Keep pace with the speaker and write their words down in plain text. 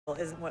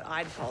isn't what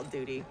I'd call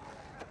duty.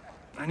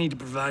 I need to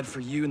provide for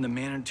you in the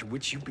manner to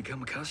which you've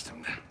become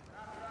accustomed.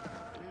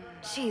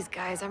 Jeez,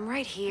 guys, I'm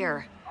right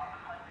here.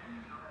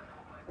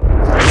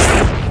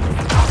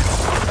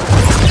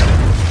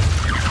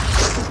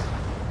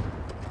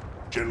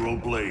 General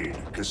Blade,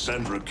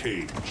 Cassandra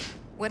Cage.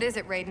 What is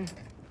it, Raiden?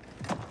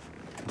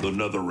 The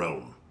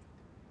Netherrealm.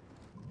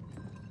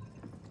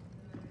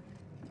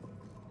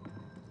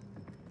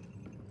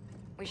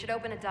 We should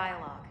open a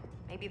dialogue.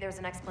 Maybe there's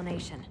an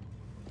explanation.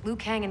 Liu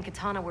Kang and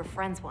Katana were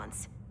friends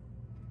once.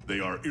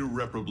 They are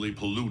irreparably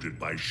polluted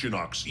by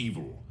Shinnok's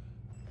evil.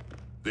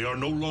 They are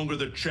no longer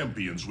the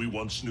champions we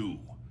once knew.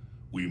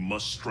 We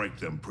must strike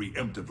them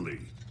preemptively.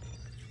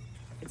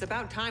 It's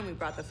about time we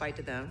brought the fight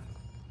to them.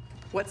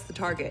 What's the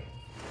target?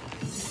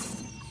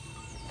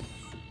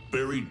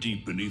 Buried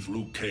deep beneath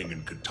Liu Kang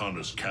and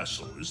Katana's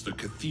castle is the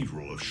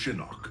Cathedral of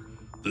Shinnok,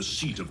 the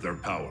seat of their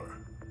power.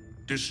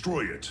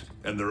 Destroy it,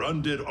 and their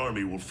undead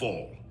army will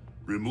fall,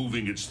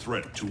 removing its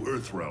threat to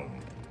Earthrealm.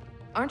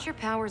 Aren't your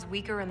powers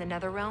weaker in the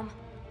Netherrealm?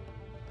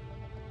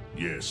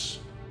 Yes,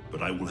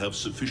 but I will have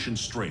sufficient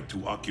strength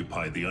to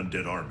occupy the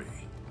undead army.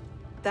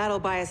 That'll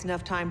buy us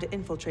enough time to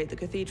infiltrate the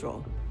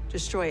cathedral.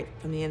 Destroy it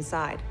from the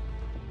inside.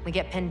 We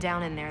get pinned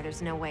down in there,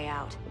 there's no way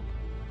out.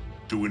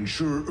 To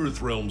ensure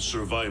Earthrealm's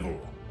survival,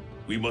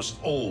 we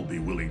must all be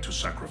willing to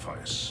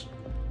sacrifice.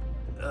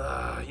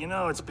 You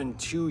know, it's been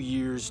 2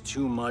 years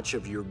too much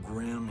of your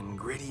grim and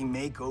gritty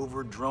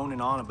makeover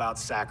droning on about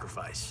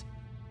sacrifice.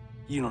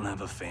 You don't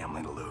have a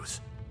family to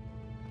lose.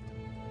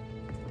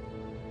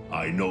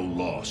 I know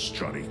loss,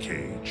 Johnny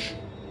Cage.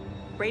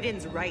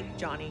 Raiden's right,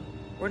 Johnny.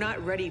 We're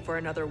not ready for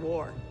another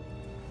war.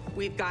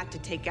 We've got to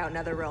take out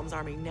Netherrealm's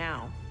army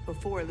now,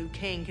 before Liu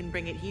Kang can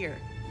bring it here.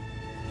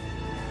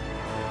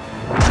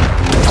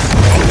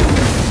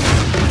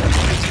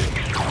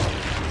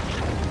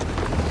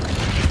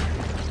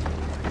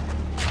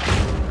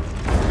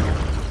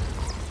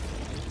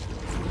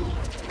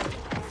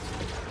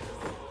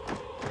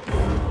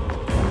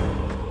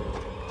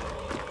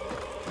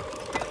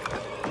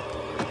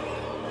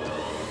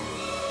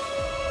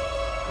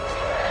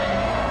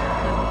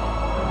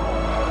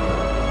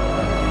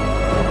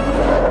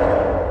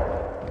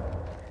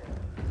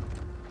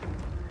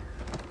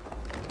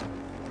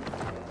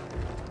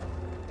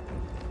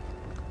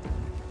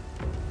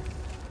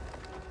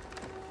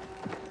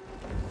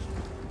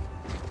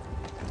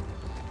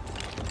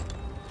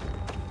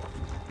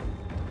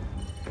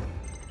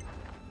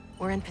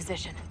 We're in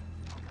position.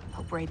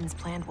 Hope Raiden's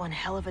planned one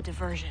hell of a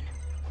diversion.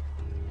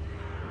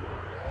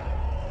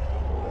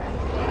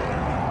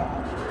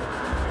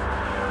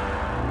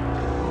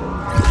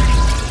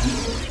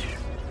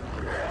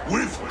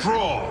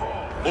 Withdraw,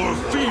 or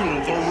feel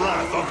the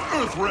wrath of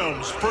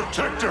Earthrealm's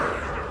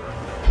protector!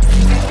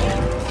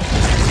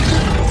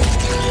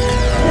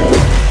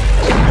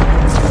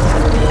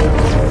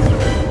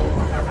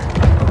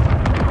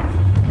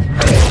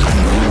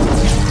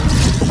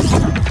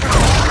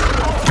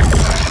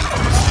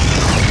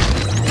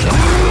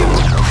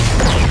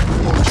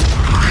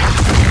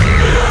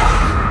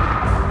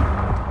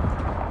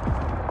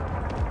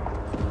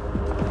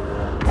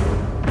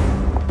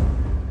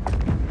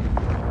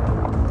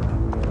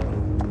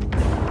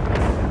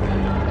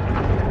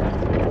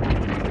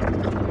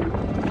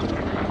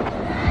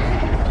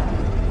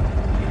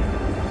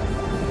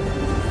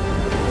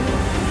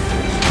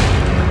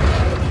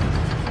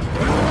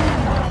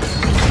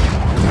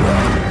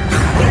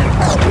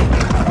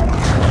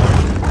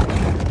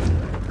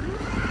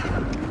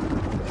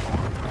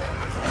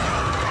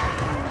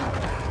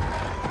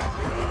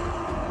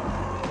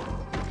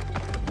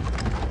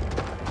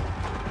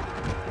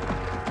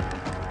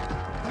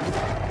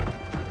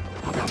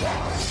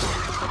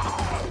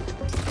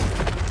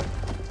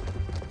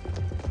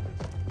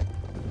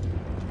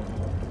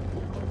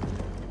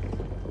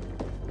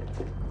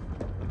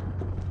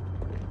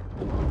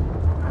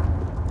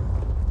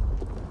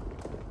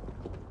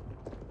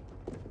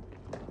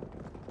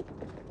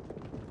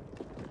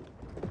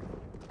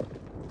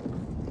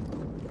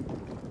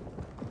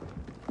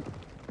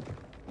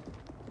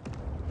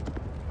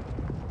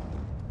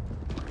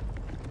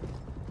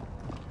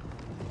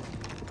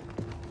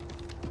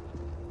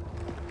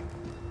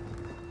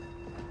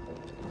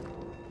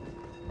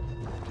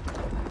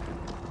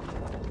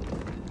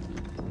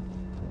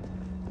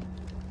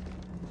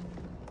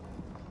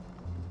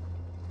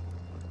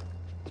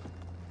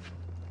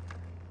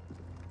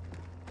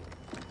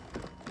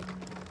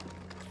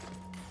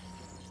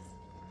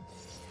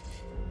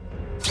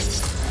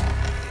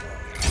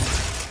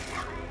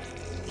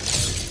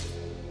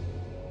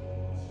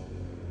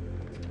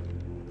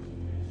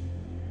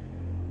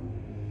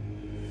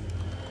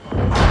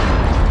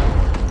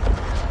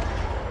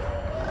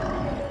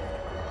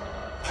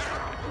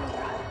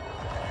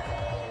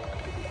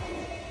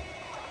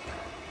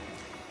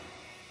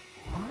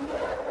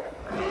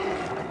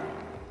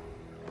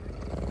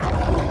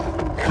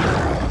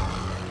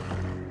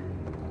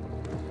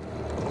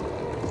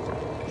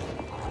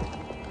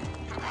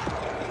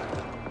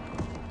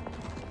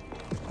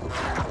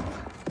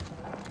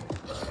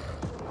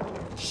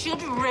 Should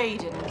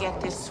Raiden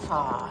get this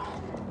far,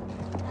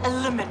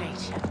 eliminate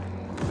him.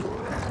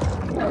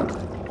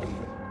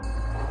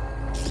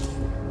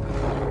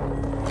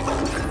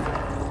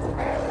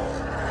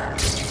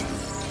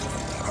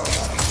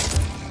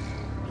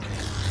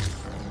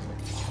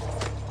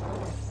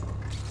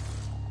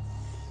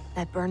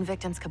 That burn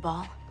victim's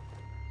Cabal?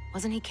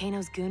 Wasn't he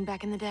Kano's goon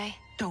back in the day?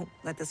 Don't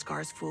let the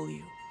scars fool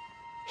you.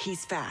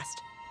 He's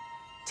fast.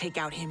 Take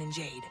out him and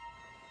Jade.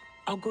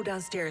 I'll go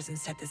downstairs and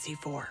set the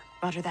C4.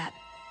 Roger that.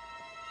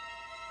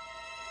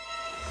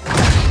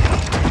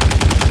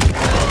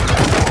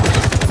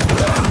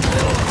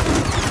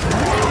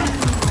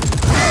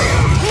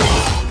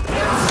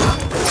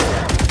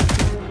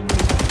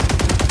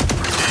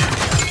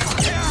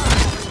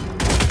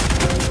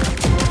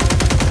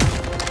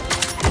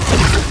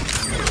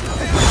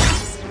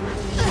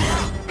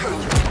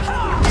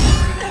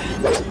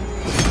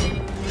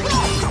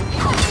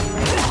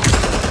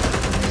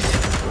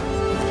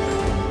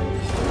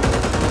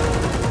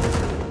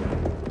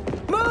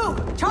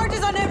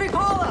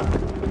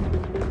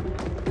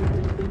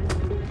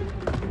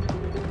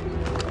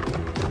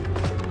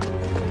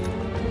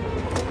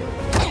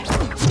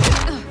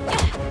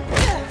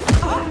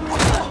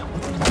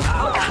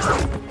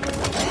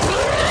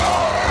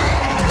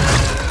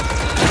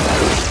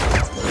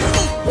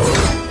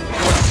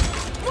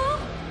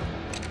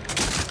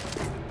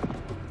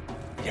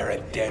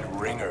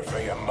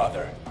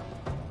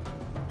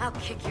 I'll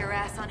kick your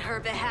ass on her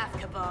behalf,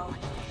 Cabal.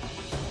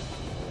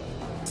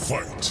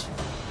 Fight!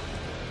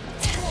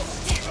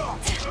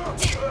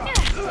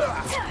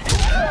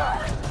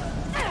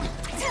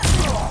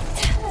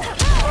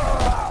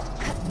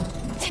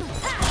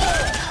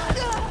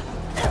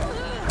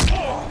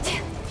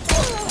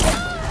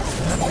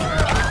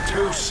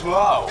 Too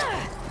slow.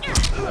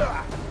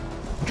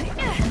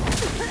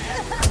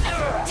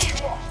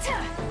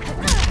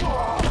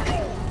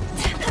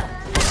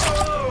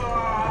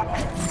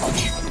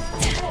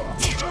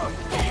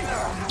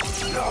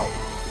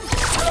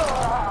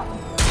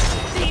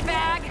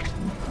 Teabag!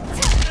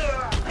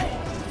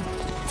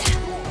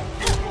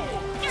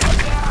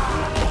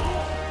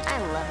 I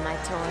love my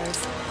toys.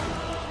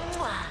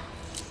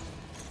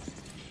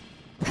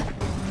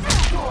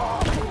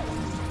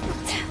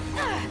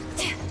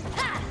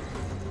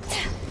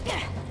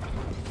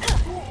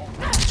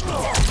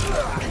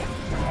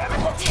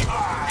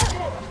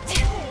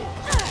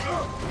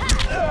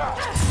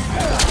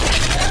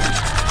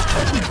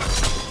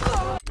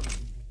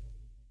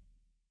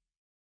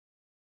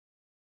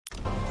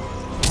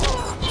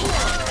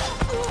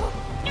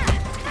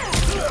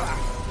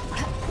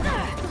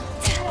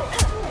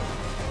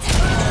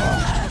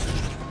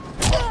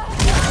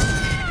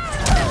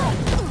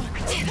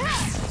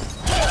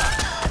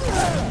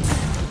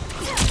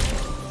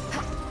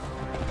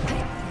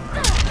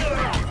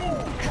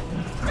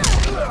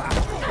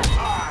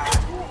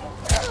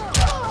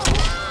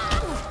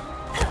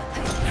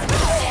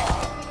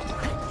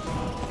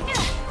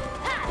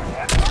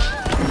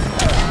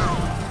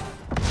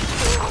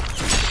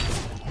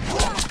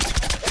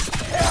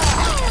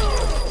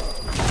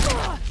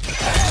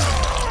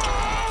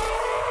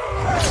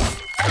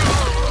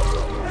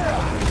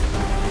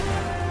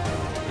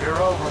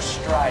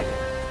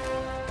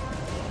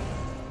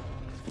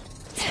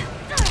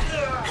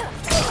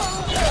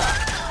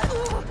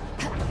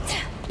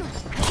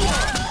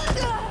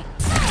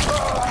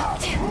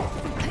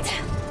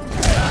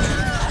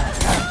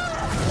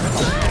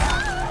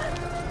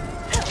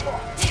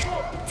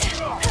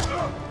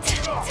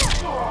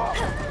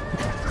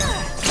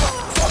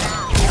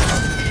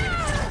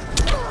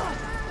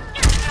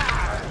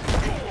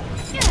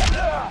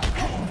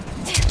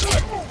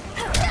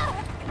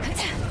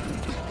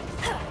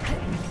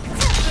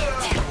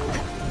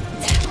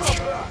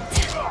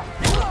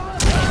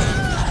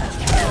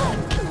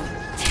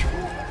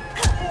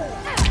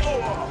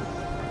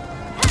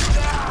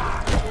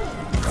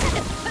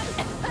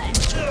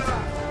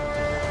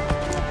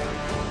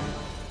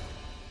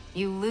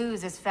 You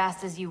lose as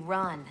fast as you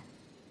run.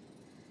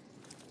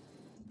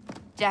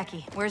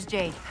 Jackie, where's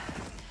Jade?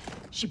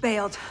 She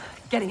bailed.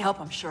 Getting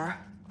help, I'm sure.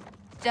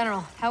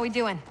 General, how we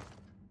doing?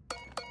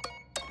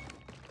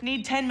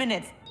 Need 10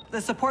 minutes. The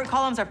support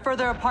columns are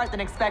further apart than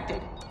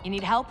expected. You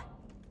need help?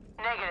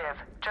 Negative.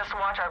 Just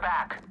watch our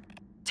back.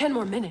 10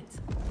 more minutes.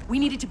 We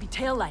needed to be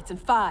taillights in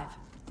 5.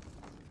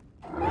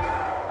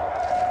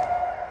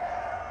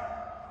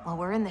 Well,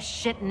 we're in the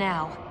shit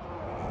now.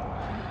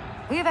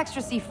 We have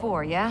extra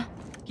C4, yeah?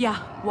 Yeah,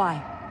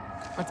 why?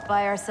 Let's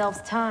buy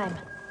ourselves time.